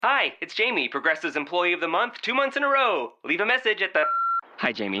Hi, it's Jamie, Progressive's Employee of the Month, 2 months in a row. Leave a message at the...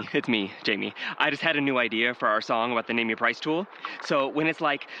 Hi, Jamie. It's me, Jamie. I just had a new idea for our song about the Name Your Price tool. So when it's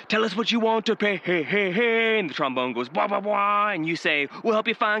like, tell us what you want to pay, hey, hey, hey, and the trombone goes, blah, blah, blah, and you say, we'll help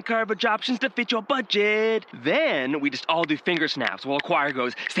you find coverage options to fit your budget. Then we just all do finger snaps while a choir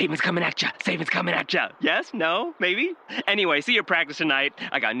goes, statements coming at ya, statements coming at ya. Yes? No? Maybe? Anyway, see your practice tonight.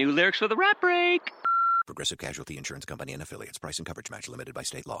 I got new lyrics for the rap break. Progressive Casualty Insurance Company and Affiliates. Price and coverage match limited by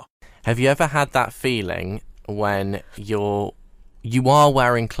state law. Have you ever had that feeling when you are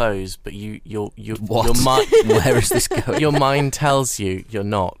wearing clothes, but What? your mind Where is this going? your mind tells you you're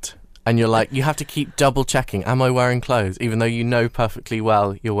not, and you're like, you have to keep double checking, am I wearing clothes, even though you know perfectly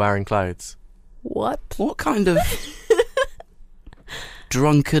well you're wearing clothes? What? What kind of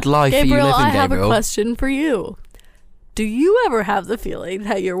drunkard life Gabriel, are you living, I have Gabriel? a question for you. Do you ever have the feeling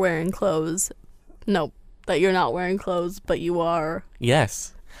that you're wearing clothes? No, that you're not wearing clothes, but you are.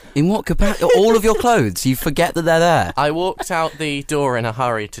 Yes. In what capacity? All of your clothes? You forget that they're there? I walked out the door in a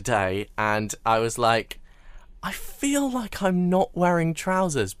hurry today, and I was like, I feel like I'm not wearing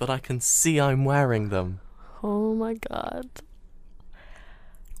trousers, but I can see I'm wearing them. Oh my god.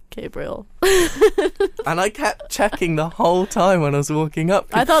 Gabriel. And I kept checking the whole time when I was walking up.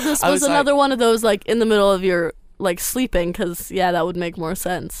 I thought this I was like, another one of those, like, in the middle of your, like, sleeping, because, yeah, that would make more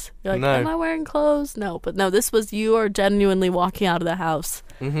sense. You're like, No. am I wearing clothes? No, but no, this was you are genuinely walking out of the house,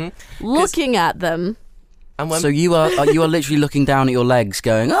 looking at them. And when So you are literally looking down at your legs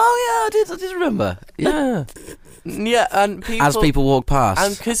going, oh yeah, I did remember. Yeah. yeah, and people, As people walk past.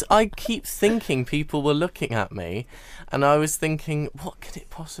 and because I keep thinking people were looking at me, and I was thinking, what could it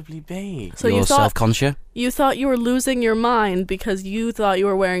possibly be? So You're you thought self-conscious? you thought you were losing your mind because you thought you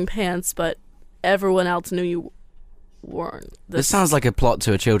were wearing pants, but everyone else knew you weren't. This sounds like a plot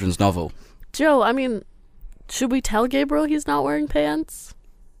to a children's novel. Joe, I mean, should we tell Gabriel he's not wearing pants?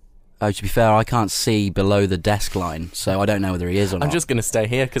 Oh, to be fair, I can't see below the desk line, so I don't know whether he is or not. I'm just going to stay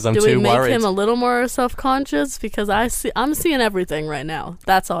here because I'm Do we too make worried. him a little more self-conscious? Because I'm seeing everything right now.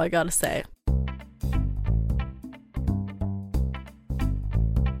 That's all I gotta say.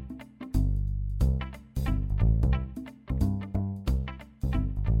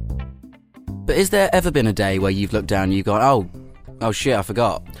 But is there ever been a day where you've looked down and you've gone, oh shit, I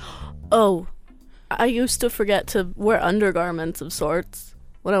forgot? Oh, I used to forget to wear undergarments of sorts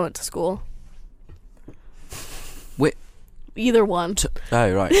when I went to school. Wait, Either one.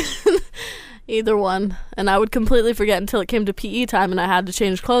 oh, right. Either one. And I would completely forget until it came to PE time and I had to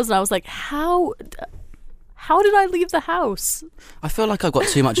change clothes, and I was like, how did I leave the house? I feel like I've got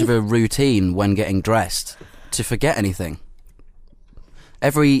too much of a routine when getting dressed to forget anything.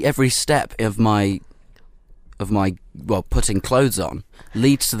 Every step of my putting clothes on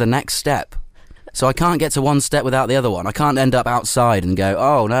leads to the next step. So I can't get to one step without the other one. I can't end up outside and go,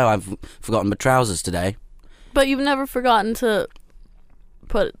 oh no, I've forgotten my trousers today. But you've never forgotten to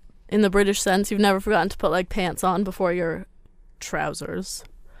put, in the British sense, you've never forgotten to put, like, pants on before your trousers.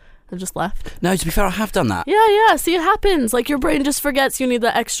 And just left. No, to be fair, I have done that. Yeah, see, it happens. Like, your brain just forgets you need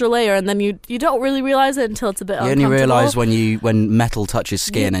the extra layer, and then you don't really realise it until it's a bit You uncomfortable. only realise when metal touches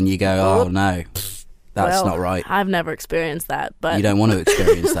skin and you go, oh no, that's Well, not right. I've never experienced that, but You don't want to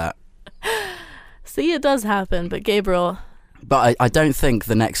experience that. see, it does happen. But Gabriel, But I don't think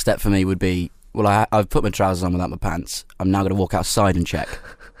the next step for me would be, well, I've put my trousers on without my pants. I'm now going to walk outside and check.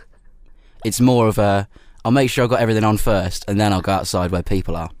 It's more of a, I'll make sure I've got everything on first, and then I'll go outside where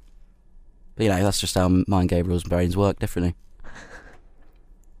people are. But, that's just how mine, Gabriel's brains work differently.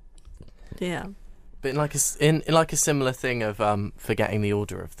 yeah. But in like a similar thing of forgetting the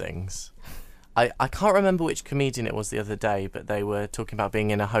order of things, I can't remember which comedian it was the other day, but they were talking about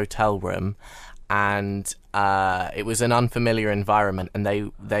being in a hotel room, and it was an unfamiliar environment, and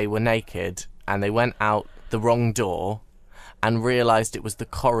they were naked, and they went out the wrong door, and realised it was the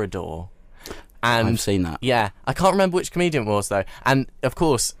corridor. And I've seen that. Yeah, I can't remember which comedian it was though. And of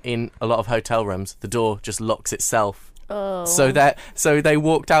course, in a lot of hotel rooms, the door just locks itself. Oh. So they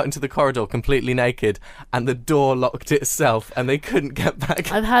walked out into the corridor completely naked, and the door locked itself, and they couldn't get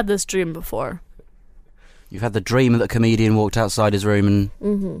back. I've had this dream before. You've had the dream that the comedian walked outside his room and...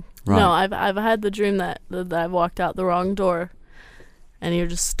 Mm-hmm. Right. No, I've had the dream that I've walked out the wrong door, and you're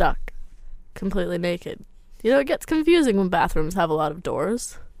just stuck, completely naked. It gets confusing when bathrooms have a lot of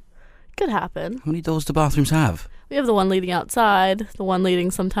doors. Could happen. How many doors do bathrooms have? We have the one leading outside, the one leading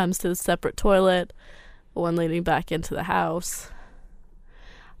sometimes to the separate toilet, the one leading back into the house.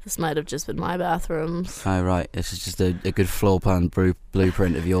 This might have just been my bathrooms. Oh, right. This is just a good floor plan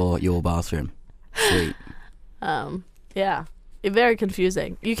blueprint of your bathroom. Sweet. Yeah. Very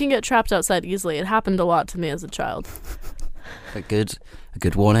confusing. You can get trapped outside easily. It happened a lot to me as a child. A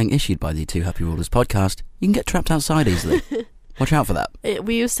good warning issued by the Two Happy Rulers podcast. You can get trapped outside easily. Watch out for that.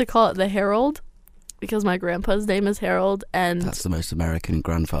 We used to call it the Herald because my grandpa's name is Harold, and That's the most American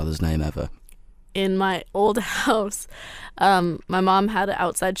grandfather's name ever. in my old house, my mom had an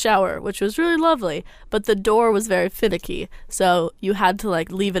outside shower, which was really lovely, but the door was very finicky, so you had to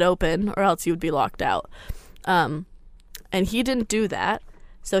like leave it open or else you would be locked out. And he didn't do that,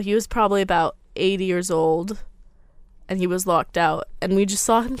 so he was probably about 80 years old, and he was locked out, and we just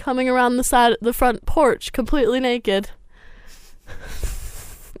saw him coming around the front porch completely naked.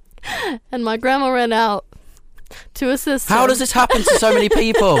 And my grandma ran out to assist him. How does this happen to so many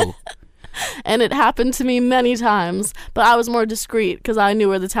people? And it happened to me many times, but I was more discreet because I knew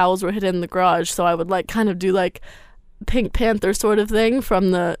where the towels were hidden in the garage, so I would like kind of do like Pink Panther sort of thing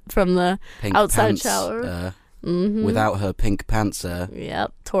from the Pink outside pants, shower. Without her pink pants.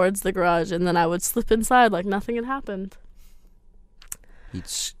 Yep, towards the garage, and then I would slip inside like nothing had happened.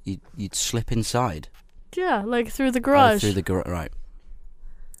 You'd slip inside. Yeah, like through the Oh, garage. through the garage, right.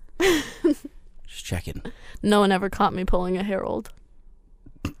 Just checking. No one ever caught me pulling a Harold.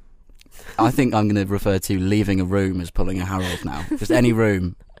 I think I'm going to refer to leaving a room as pulling a Harold now. Just any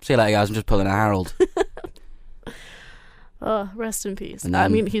room. See you later, guys. I'm just pulling a Harold. Rest in peace. And I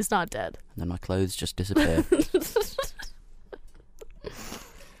then- mean, he's not dead. And then my clothes just disappear.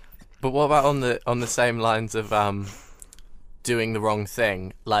 But what about on the same lines of doing the wrong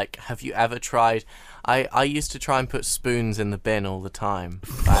thing? Like, have you ever tried? I used to try and put spoons in the bin all the time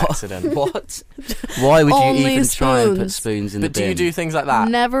by accident. What? Why would you Only even try and put spoons. spoons in But the do bin? you do things like that?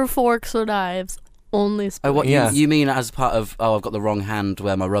 Never forks or knives. Only spoons. Oh, what? Yeah. You mean as part of? Oh, I've got the wrong hand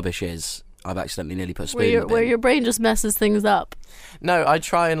where my rubbish is. I've accidentally nearly put a spoon in the bin. Where your brain just messes things up. No, I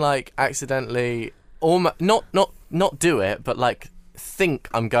try and like accidentally, not do it, but like think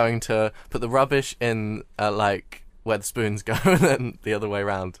I'm going to put the rubbish in like where the spoons go, and then the other way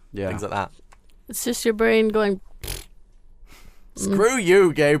around. Yeah. Things like that. It's just your brain going, Screw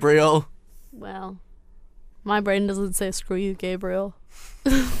you, Gabriel. well, my brain doesn't say screw you, Gabriel.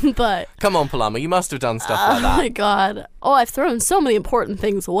 But, Come on, Paloma, you must have done stuff like oh that. my god. Oh, I've thrown so many important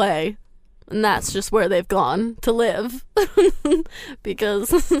things away. And that's just where they've gone to live.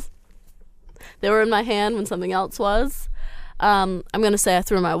 Because they were in my hand when something else was. I'm going to say I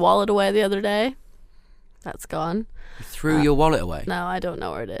threw my wallet away the other day. That's gone. You threw your wallet away. No, I don't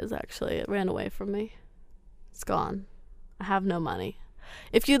know where it is, actually. It ran away from me. It's gone. I have no money.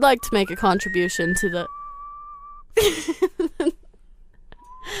 If you'd like to make a contribution to the...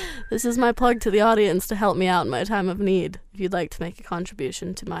 This is my plug to the audience to help me out in my time of need. If you'd like to make a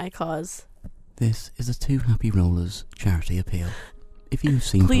contribution to my cause, This is a Two Happy Rollers charity appeal. If you've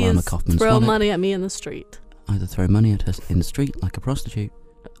seen please Paloma Kaufman's throw wallet, money at me in the street. either throw money at her in the street like a prostitute,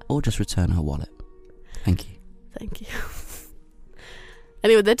 or just return her wallet. Thank you. Thank you.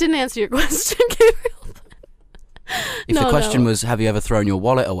 Anyway, that didn't answer your question, Gabriel. If No, the question no. was, have you ever thrown your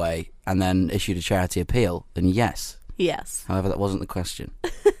wallet away and then issued a charity appeal, then yes. Yes. However, that wasn't the question.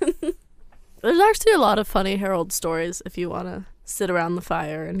 There's actually a lot of funny Harold stories if you want to sit around the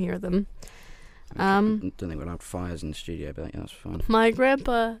fire and hear them. I don't think we're allowed fires in the studio, but yeah, that's fine. My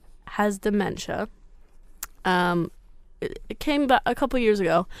grandpa has dementia. It came back a couple years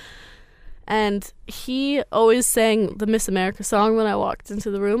ago, and he always sang the Miss America song when I walked into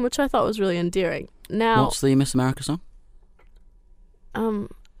the room, which I thought was really endearing. Now, What's the Miss America song?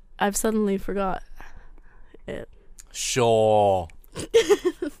 I've suddenly forgot it. Sure.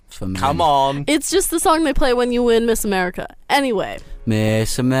 For me. Come on. It's just the song they play when you win Miss America. Anyway,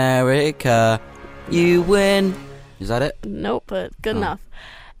 Miss America, you win. Is that it? nope, but good Oh. enough.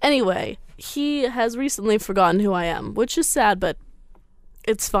 Anyway, he has recently forgotten who I am, which is sad, but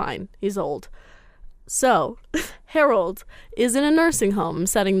it's fine. He's old. So, Harold is in a nursing home,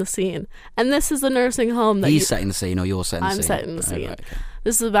 setting the scene. And this is the nursing home that He's setting the scene, or you're setting the I'm scene? setting the Oh, scene. right, okay.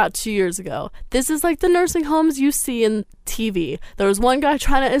 This is about 2 years ago. This is like the nursing homes you see in TV. There was one guy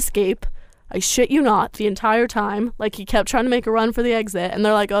trying to escape. I shit you not, the entire time. Like, he kept trying to make a run for the exit, and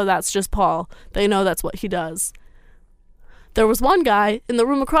they're like, oh, that's just Paul. They know that's what he does. There was one guy in the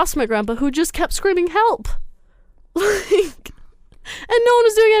room across from my grandpa who just kept screaming, help! Like, and no one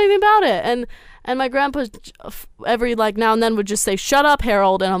was doing anything about it. And my grandpa, every, like, now and then would just say, shut up,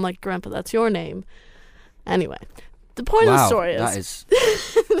 Harold. And I'm like, Grandpa, that's your name. Anyway, the point of the story that is...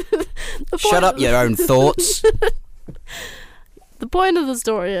 is... the Shut point- up your own thoughts. The point of the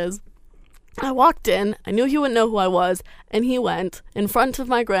story is, I walked in, I knew he wouldn't know who I was, and he went, in front of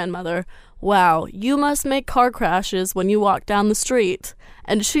my grandmother, wow, you must make car crashes when you walk down the street.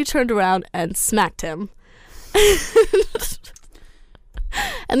 And she turned around and smacked him.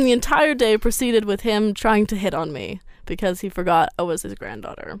 And the entire day proceeded with him trying to hit on me, because he forgot I was his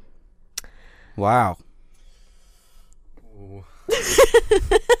granddaughter. Wow.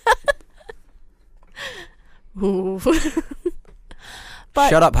 Ooh. But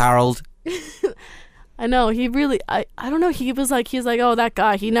Shut up, Harold. I know, he really, I don't know, he's like, oh, that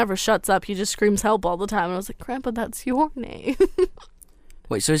guy, he never shuts up, he just screams help all the time. And I was like, Grandpa, that's your name.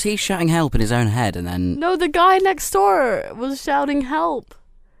 Wait, so is he shouting help in his own head and then... No, the guy next door was shouting help.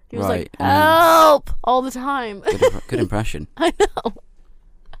 He was Right, like, and then- help, all the time. Good impression. I know.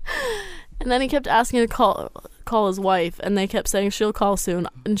 And then he kept asking to call his wife, and they kept saying she'll call soon,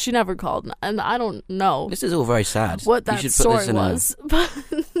 and she never called. And I don't know This is all very sad. what You that should put this story in was. But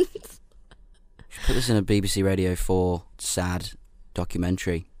Put this in a BBC Radio 4 sad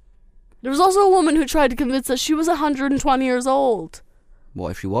documentary. there was also a woman who tried to convince us she was 120 years old. What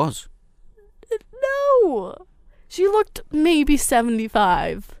if she was? No. She looked maybe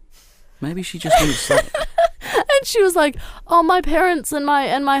 75. Maybe she just thinks that... And she was like, "Oh, my parents and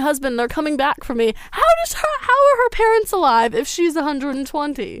my husband, they're coming back for me. How are her parents alive if she's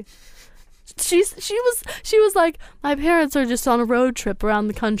 120?" She was like, "My parents are just on a road trip around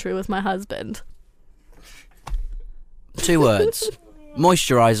the country with my husband." 2 words.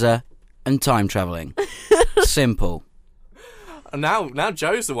 Moisturiser and time travelling. Simple. Now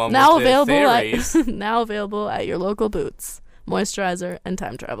Joe's the one Now with the available theories. now available at your local Boots. Moisturizer and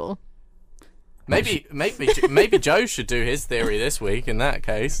time travel. Maybe Joe should do his theory this week in that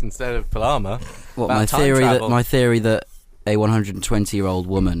case instead of Palama. What, about my time theory travel. that a 120-year-old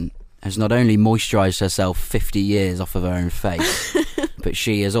woman has not only moisturised herself 50 years off of her own face, but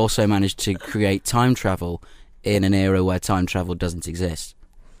she has also managed to create time travel in an era where time travel doesn't exist.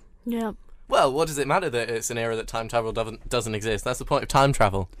 Yeah. Well, what does it matter that it's an era that time travel doesn't exist? That's the point of time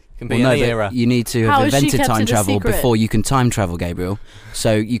travel. It can be Well, no, any but era. you need to How have is she invented kept time it a travel secret? before you can time travel, Gabriel.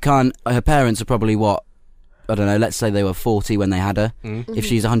 So you can't... Her parents are probably, what? I don't know, let's say they were 40 when they had her. If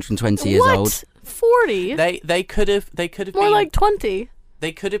she's 120 years What? old... 40? They could have More been like 20.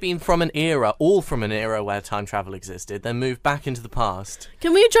 they could have been from an era where time travel existed, then moved back into the past.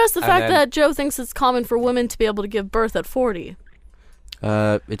 Can we address the And fact then- that Joe thinks it's common for women to be able to give birth at 40?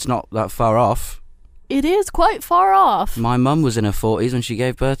 It's not that far off. It is quite far off. My mum was in her 40s when she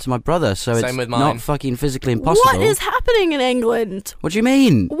gave birth to my brother, so Same it's with mine. not fucking physically impossible. What is happening in England? What do you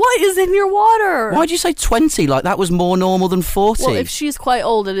mean? What is in your water? Why'd you say 20? Like that was more normal than 40. Well, if she's quite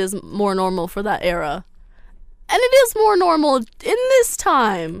old, it is more normal for that era. And it is more normal in this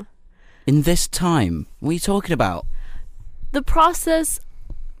time. In this time? What are you talking about? The process,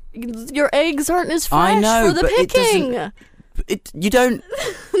 your eggs aren't as fresh I know, for the but it picking. You don't...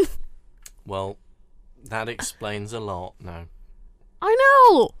 Well, that explains a lot. No. I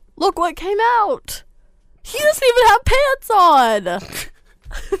know. Look what came out. He doesn't even have pants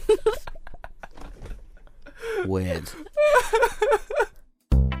on. Weird.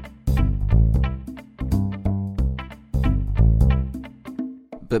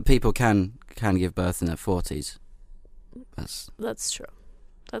 But people can give birth in their 40s. That's true.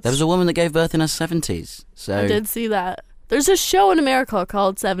 There was a woman that gave birth in her 70s. So I did see that. There's a show in America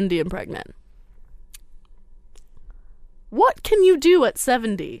called 70 and Pregnant. What can you do at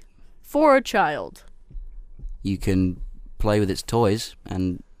 70 for a child? you can play with its toys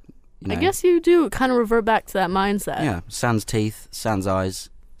and, you know, I guess you do kind of revert back to that mindset. yeah, sans teeth, sans eyes,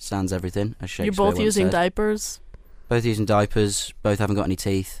 sans everything, as Shakespeare You're both once using said. diapers. Both using diapers, both haven't got any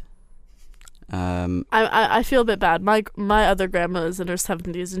teeth. I feel a bit bad. My other grandma is in her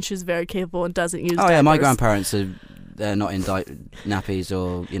 70s and she's very capable and doesn't use diapers. Yeah, my grandparents they're not in nappies,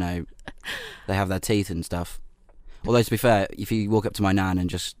 or, you know, they have their teeth and stuff. Although, to be fair, if you walk up to my nan and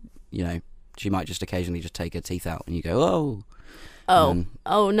just, you know, she might just occasionally just take her teeth out and you go, oh.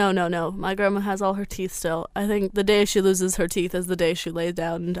 Oh, no. My grandma has all her teeth still. I think the day she loses her teeth is the day she lays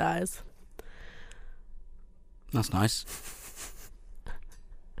down and dies. That's nice.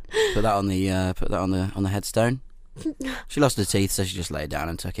 Put that on the headstone. She lost her teeth, so she just laid down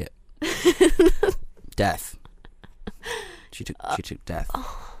and took it. Death. She took death.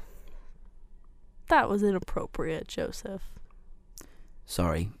 That was inappropriate, Joseph.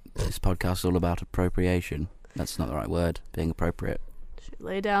 Sorry, this podcast is all about appropriation. That's not the right word. Being appropriate. She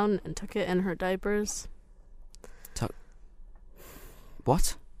lay down and took it in her diapers.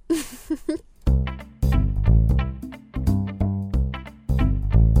 What?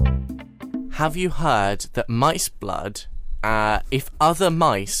 Have you heard that mice blood, if other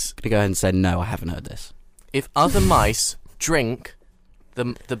mice, I'm gonna go ahead and say no. I haven't heard this. if other mice drink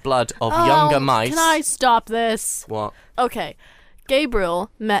the blood of younger mice... Can I stop this? What? Okay.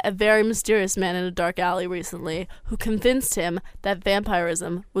 Gabriel met a very mysterious man in a dark alley recently who convinced him that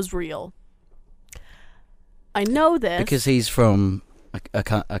vampirism was real. I know this. Because he's from a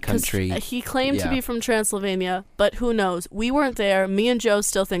 'cause country. he claimed to yeah. be from Transylvania, but who knows? We weren't there. Me and Joe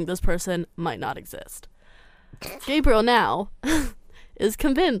still think this person might not exist. Gabriel now is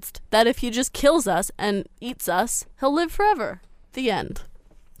convinced that if he just kills us and eats us, he'll live forever. The end.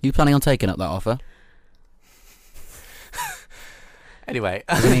 You planning on taking up that offer? Anyway,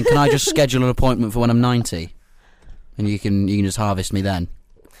 I mean, can I just schedule an appointment for when I'm 90? And you can just harvest me then?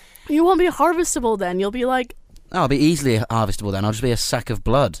 You won't be harvestable then. You'll be like, Oh, I'll be easily harvestable then. I'll just be a sack of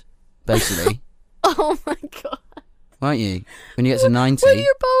blood, basically. oh my god. Won't you? When you get to 90. Where do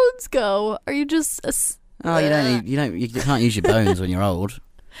your bones go? Are you just Oh, you can't use your bones when you're old.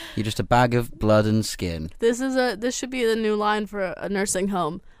 You're just a bag of blood and skin. This should be the new line for a nursing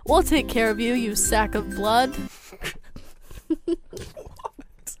home. We'll take care of you, you sack of blood.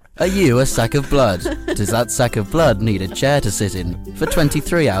 Are you a sack of blood? Does that sack of blood need a chair to sit in for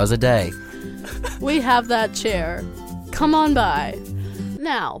 23 hours a day? We have that chair. Come on by.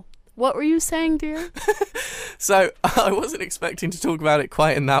 Now, what were you saying, dear? so I wasn't expecting to talk about it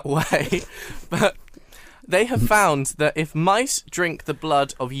quite in that way, but they have found that if mice drink the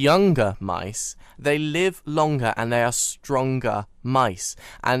blood of younger mice, they live longer and they are stronger mice.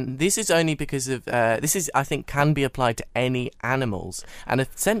 And this is only because of I think can be applied to any animals. And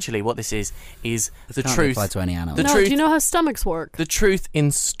essentially what this is the Can't truth. apply to any animal. The No, truth. do you know how stomachs work? The truth in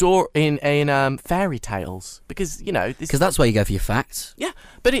fairy tales, because this. Because that's where you go for your facts. Yeah,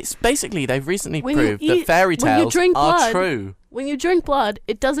 but it's basically they've recently When you proved that eat- fairy when you tales drink are blood- true. When you drink blood,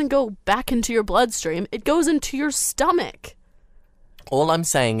 it doesn't go back into your bloodstream. It goes into your stomach. All I'm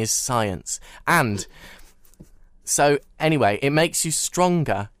saying is science. And so anyway, it makes you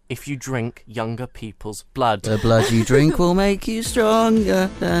stronger if you drink younger people's blood. The blood you drink will make you stronger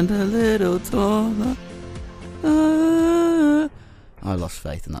and a little taller. I lost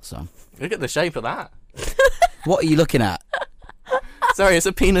faith in that song. Look at the shape of that. What are you looking at? Sorry, it's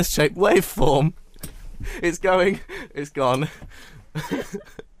a penis-shaped waveform. It's going. It's gone.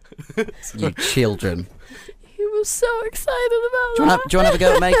 You children. He was so excited about Do you that. want to have a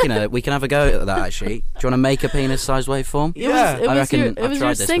go at making it? We can have a go at that, actually. Do you want to make a penis-sized waveform? It was, I reckon your, I've it was tried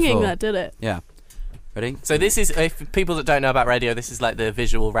your this singing before. that did it. Yeah. Ready? So this is, if people that don't know about radio, this is like the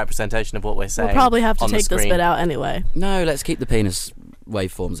visual representation of what we're saying. We'll probably have to on the take this screen. bit out anyway. No, let's keep the penis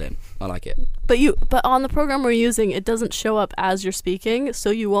waveforms in. I like it. But on the program we're using, it doesn't show up as you're speaking, so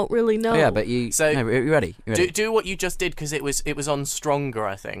you won't really know. Oh, yeah, but you... So- no, you ready? You ready? Do what you just did, because it was on stronger,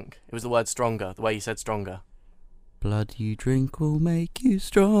 I think. It was the word stronger, the way you said stronger. Blood you drink will make you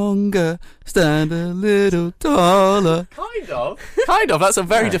stronger. Stand a little taller. Kind of. That's a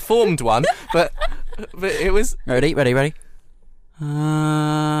very deformed one, but it was... Ready?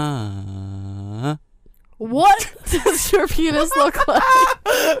 What does your penis look like?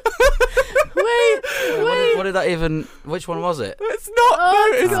 Wait. What did that even... Which one was it? It's not. Oh,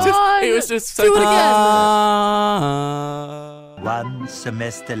 no, it's God. just. It was just so. Do it again. One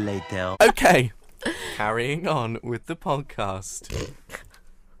semester later. Okay. Carrying on with the podcast.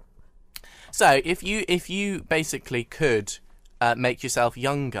 So, if you basically could make yourself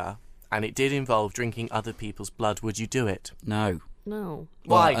younger, and it did involve drinking other people's blood, would you do it? No. No.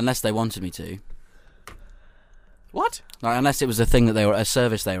 Why? Well, unless they wanted me to. What? Like, unless it was a thing that a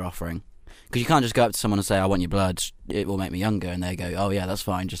service they were offering. Because you can't just go up to someone and say, I want your blood, it will make me younger, and they go, oh yeah, that's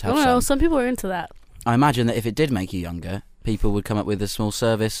fine, just I have don't know. some. Some people are into that. I imagine that if it did make you younger, people would come up with a small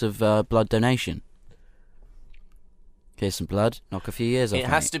service of blood donation. Here's some blood, knock a few years off. It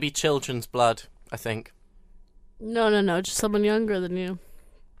has to be children's blood, I think. No. Just someone younger than you.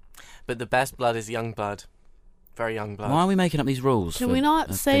 But the best blood is young blood. Very young blood. Why are we making up these rules? Can for we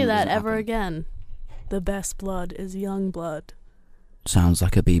not a say thing that doesn't ever happen? again? The best blood is young blood. Sounds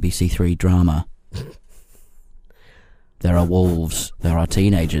like a BBC Three drama. There are wolves, there are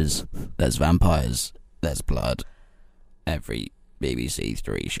teenagers, there's vampires, there's blood. Every BBC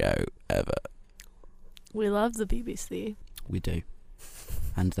Three show ever. We love the BBC. We do.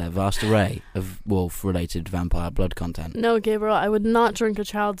 And their vast array of wolf-related vampire blood content. No, Gabriel, I would not drink a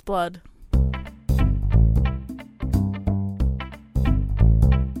child's blood.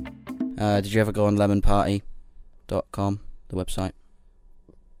 Did you ever go on lemonparty.com, the website?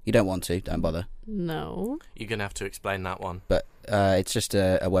 You don't want to, don't bother. No. You're going to have to explain that one. But it's just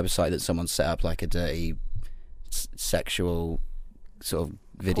a website that someone set up, like a dirty sexual sort of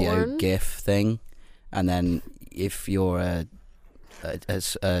video Porn? GIF thing. And then if you're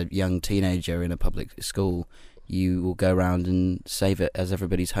a young teenager in a public school, you will go around and save it as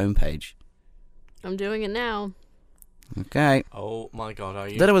everybody's homepage. I'm doing it now. Okay. Oh my god, are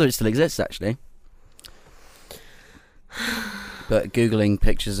you? Don't know whether it still exists, actually. But Googling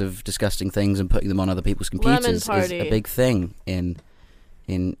pictures of disgusting things and putting them on other people's computers is Party. a big thing in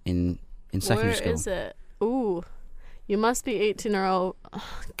secondary school. Where is it? Ooh. You must be 18 or oh.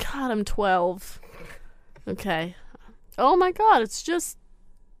 God, I'm 12. Okay. Oh my god, it's just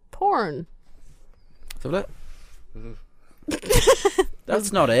porn. Let's have a look.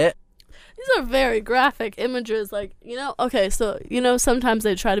 That's not it. These are very graphic images. Like, okay, so, sometimes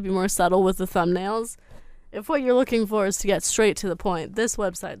they try to be more subtle with the thumbnails. If what you're looking for is to get straight to the point, this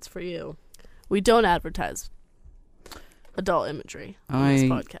website's for you. We don't advertise adult imagery on this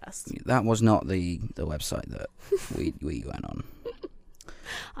podcast. That was not the website that we went on.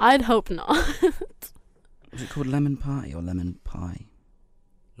 I'd hope not. Was it called Lemon Party or Lemon Pie?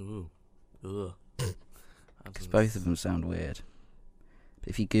 Ooh. Ugh. Because both of them sound weird. But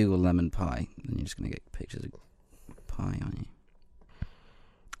if you Google lemon pie, then you're just going to get pictures of pie, aren't you?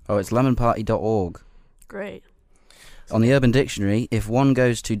 Oh, it's lemonparty.org. Great. On the Urban Dictionary, if one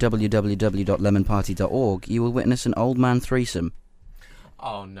goes to www.lemonparty.org, you will witness an old man threesome.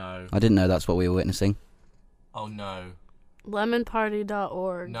 Oh, no. I didn't know that's what we were witnessing. Oh, no.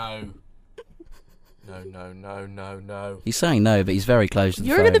 Lemonparty.org. No. No. He's saying no, but he's very close to the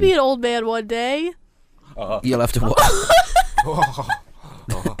You're phone. going to be an old man one day. You'll have to watch.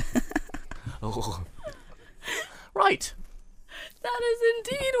 Right. That is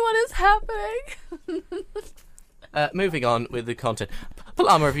indeed what is happening. Moving on with the content.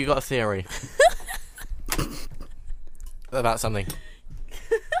 Palama, have you got a theory? About something?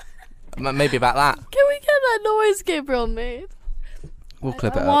 Maybe about that. Can we get that noise Gabriel made? We'll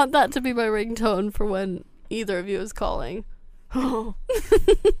clip it I up. want that to be my ringtone for when either of you is calling.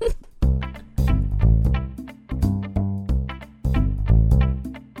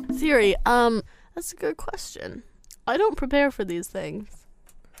 Theory. That's a good question. I don't prepare for these things.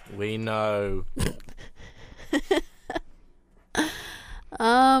 We know.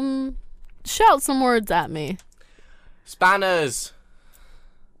 Shout some words at me. Spanners.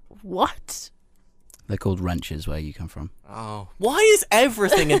 What? They're called wrenches where you come from. Oh. Why is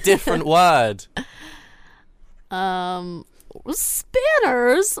everything a different word?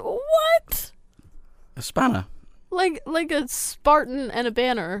 Spanners? What? A spanner. Like a Spartan and a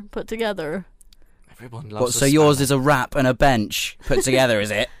banner put together. Everyone loves What, a so yours spanner. is a wrap and a bench put together,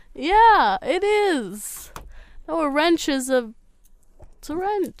 is it? Yeah, it is. No, a wrench is it's a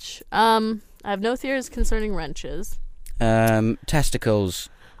wrench. I have no theories concerning wrenches. Testicles.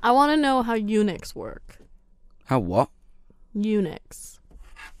 I want to know how Unix work. How what? Unix.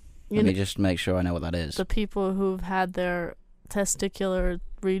 Let me just make sure I know what that is. The people who've had their testicular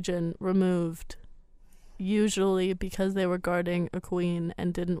region removed, usually because they were guarding a queen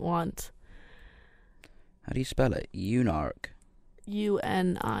and didn't want How do you spell it? Unarch.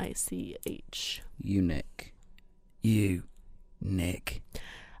 UNICH. Unic. Nick.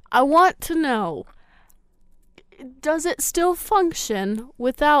 I want to know, does it still function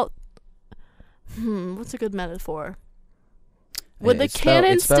without... what's a good metaphor? Would the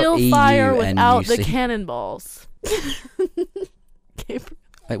cannon still fire without the cannonballs?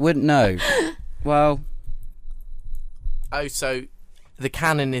 I wouldn't know. Well... Oh, so the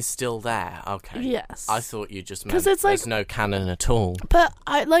cannon is still there. Okay. Yes. I thought you just meant 'Cause it's like- there's no cannon at all. But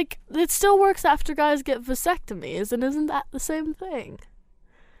it still works after guys get vasectomies, and isn't that the same thing?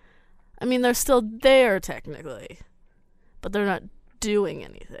 I mean, they're still there technically, but they're not doing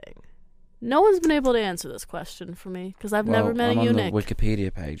anything. No one's been able to answer this question for me because I've never met I'm a on eunuch. the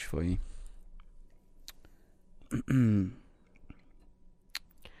Wikipedia page for you.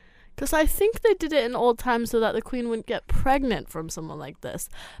 Because I think they did it in old times so that the queen wouldn't get pregnant from someone like this.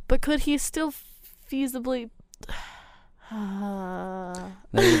 But could he still feasibly...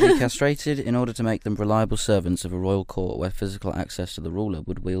 They would be castrated in order to make them reliable servants of a royal court where physical access to the ruler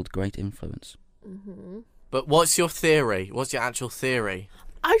would wield great influence. Mm-hmm. But what's your theory? What's your actual theory?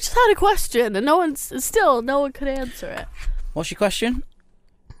 I just had a question, and no one could answer it. What's your question?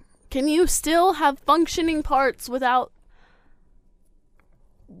 Can you still have functioning parts without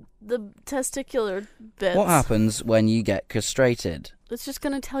the testicular bits? What happens when you get castrated? It's just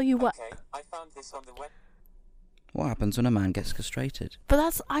going to tell you what... Okay, I found this on the web. What happens when a man gets castrated?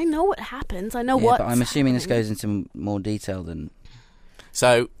 But I know what happens. I know Yeah, what. but I'm assuming this goes into more detail than...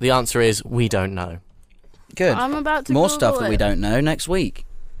 So the answer is we don't know. Good. I'm about to More Google stuff that we it. don't know next week.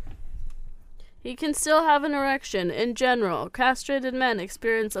 He can still have an erection. In general, castrated men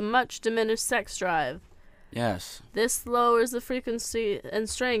experience a much diminished sex drive. Yes. This lowers the frequency and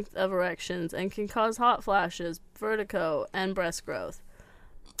strength of erections and can cause hot flashes, vertigo, and breast growth.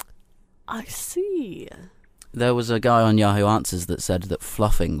 I see. There was a guy on Yahoo Answers that said that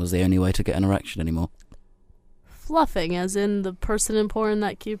fluffing was the only way to get an erection anymore. fluffing, as in the person in porn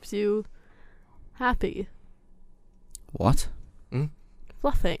that keeps you happy. What?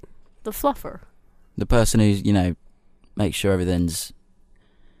 Fluffing. The fluffer. The person who, you know, makes sure everything's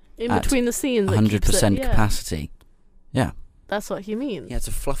In at between the scenes. that 100% keeps it- yeah, capacity. Yeah. That's what he means. He had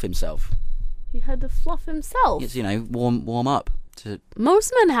to fluff himself. He had to fluff himself. It's, you know, warm up.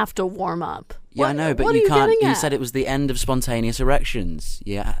 Most men have to warm up. Yeah, I know, but what are you can't. getting You at? said it was the end of spontaneous erections.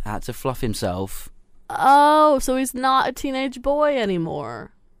 Yeah, had to fluff himself. Oh, so he's not a teenage boy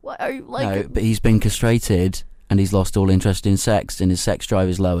anymore. What are you like? No, but he's been castrated and he's lost all interest in sex, and his sex drive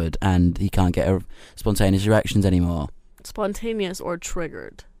is lowered, and he can't get spontaneous erections anymore. Spontaneous or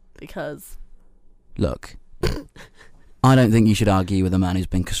triggered? Because Look, I don't think you should argue with a man who's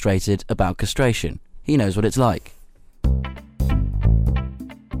been castrated about castration. He knows what it's like.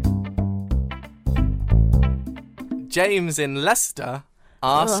 James in Leicester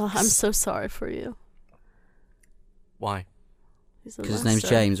asks... I'm so sorry for you. Why? He's in Because his name's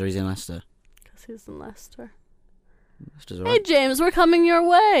Leicester. James, or he's in Leicester. Because he's in Leicester. Leicester's Hey, alright. James, we're coming your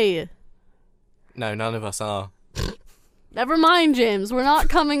way. No, none of us are. Never mind, James. We're not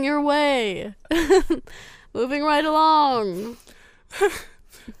coming your way. Moving right along.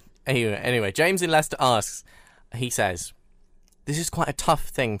 Anyway, James in Leicester asks, he says, this is quite a tough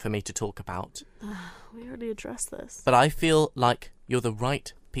thing for me to talk about, We already addressed this. but I feel like you're the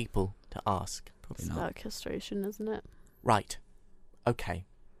right people to ask. It's about castration, isn't it? Right. Okay.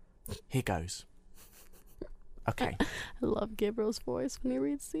 Here goes. Okay. I love Gabriel's voice when he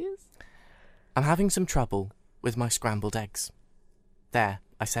reads these. I'm having some trouble with my scrambled eggs. There,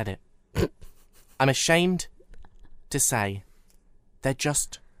 I said it. I'm ashamed to say they're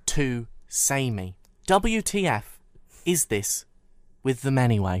just too samey. WTF is this with them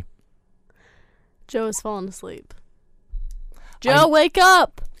anyway? Joe has fallen asleep. Joe, wake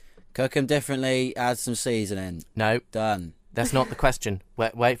up! Cook them differently, add some seasoning. No, Done. that's not the question.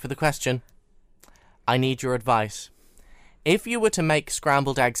 Wait for the question. I need your advice. If you were to make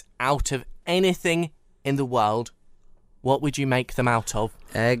scrambled eggs out of anything in the world, what would you make them out of?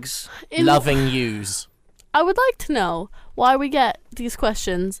 Eggs. Loving yous. I would like to know why we get these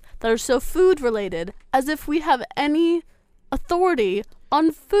questions that are so food related, as if we have any authority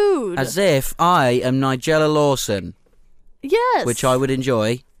on food. As if I am Nigella Lawson, Yes. which I would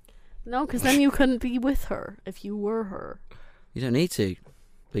enjoy. No, because then you couldn't be with her if you were her. You don't need to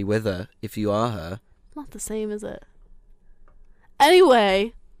be with her if you are her. Not the same, is it?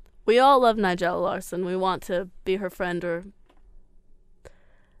 Anyway, we all love Nigella Larson. We want to be her friend or...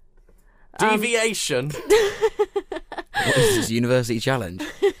 Deviation. What is this, University Challenge?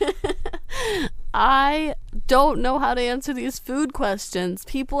 I don't know how to answer these food questions.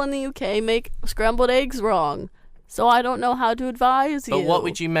 People in the UK make scrambled eggs wrong. So I don't know how to advise you. But what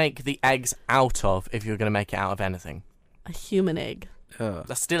would you make the eggs out of if you were going to make it out of anything? A human egg. Oh.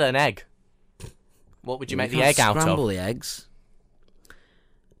 That's still an egg. What would you make the can't egg out Scramble of? the eggs.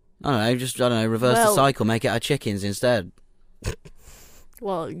 I don't know, reverse the Well- cycle, make it out of chickens instead.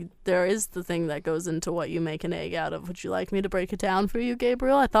 Well, there is the thing that goes into what you make an egg out of. Would you like me to break it down for you,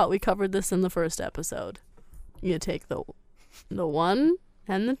 Gabriel? I thought we covered this in the first episode. You take the 1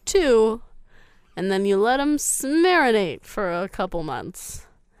 and the 2, and then you let them marinate for a couple months.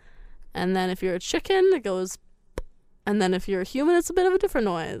 And then if you're a chicken, it goes... And then if you're a human, it's a bit of a different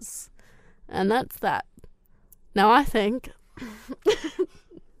noise. And that's that. Now, I think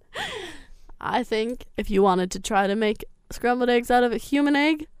if you wanted to try to make scrambled eggs out of a human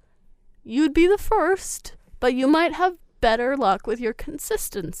egg, you'd be the first, but you might have better luck with your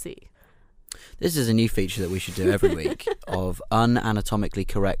consistency. This is a new feature that we should do every week of unanatomically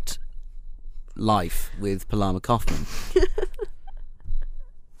correct life with Palama Kaufman.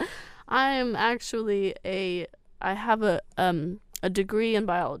 I am actually I have a degree in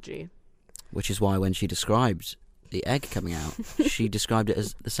biology. Which is why when she described the egg coming out, she described it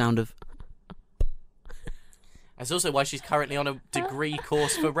as the sound of... That's also why she's currently on a degree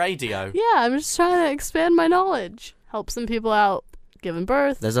course for radio. Yeah, I'm just trying to expand my knowledge. Help some people out giving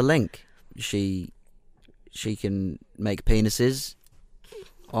birth. There's a link. She can make penises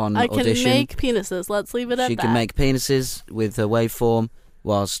on I can audition. make penises. Let's leave it at She that. can make penises with her waveform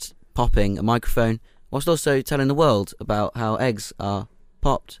whilst popping a microphone, whilst also telling the world about how eggs are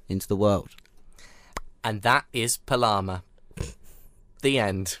popped into the world. And that is Palama. The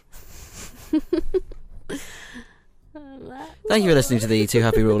end. Thank you for listening to the Two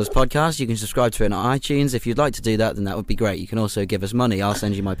Happy Rulers podcast. You can subscribe to it on iTunes. If you'd like to do that, then that would be great. You can also give us money. I'll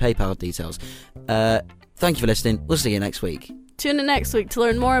send you my PayPal details. Thank you for listening. We'll see you next week. Tune in next week to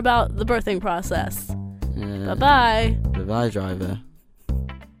learn more about the birthing process. Bye-bye. Bye-bye, driver.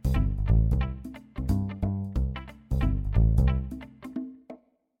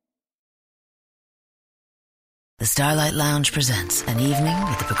 The Starlight Lounge presents An Evening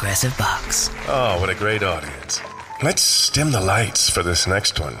with the Progressive Box. Oh, what a great audience. Let's dim the lights for this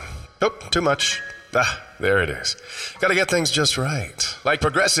next one. Oh, too much. There it is. Gotta get things just right. Like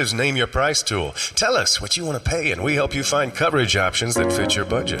Progressive's Name Your Price tool. Tell us what you want to pay, and we help you find coverage options that fit your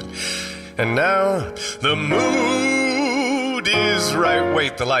budget. And now, the mood is right.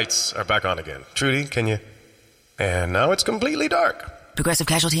 Wait, the lights are back on again. Trudy, can you? And now it's completely dark. Progressive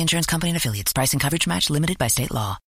Casualty Insurance Company and Affiliates. Price and coverage match limited by state law.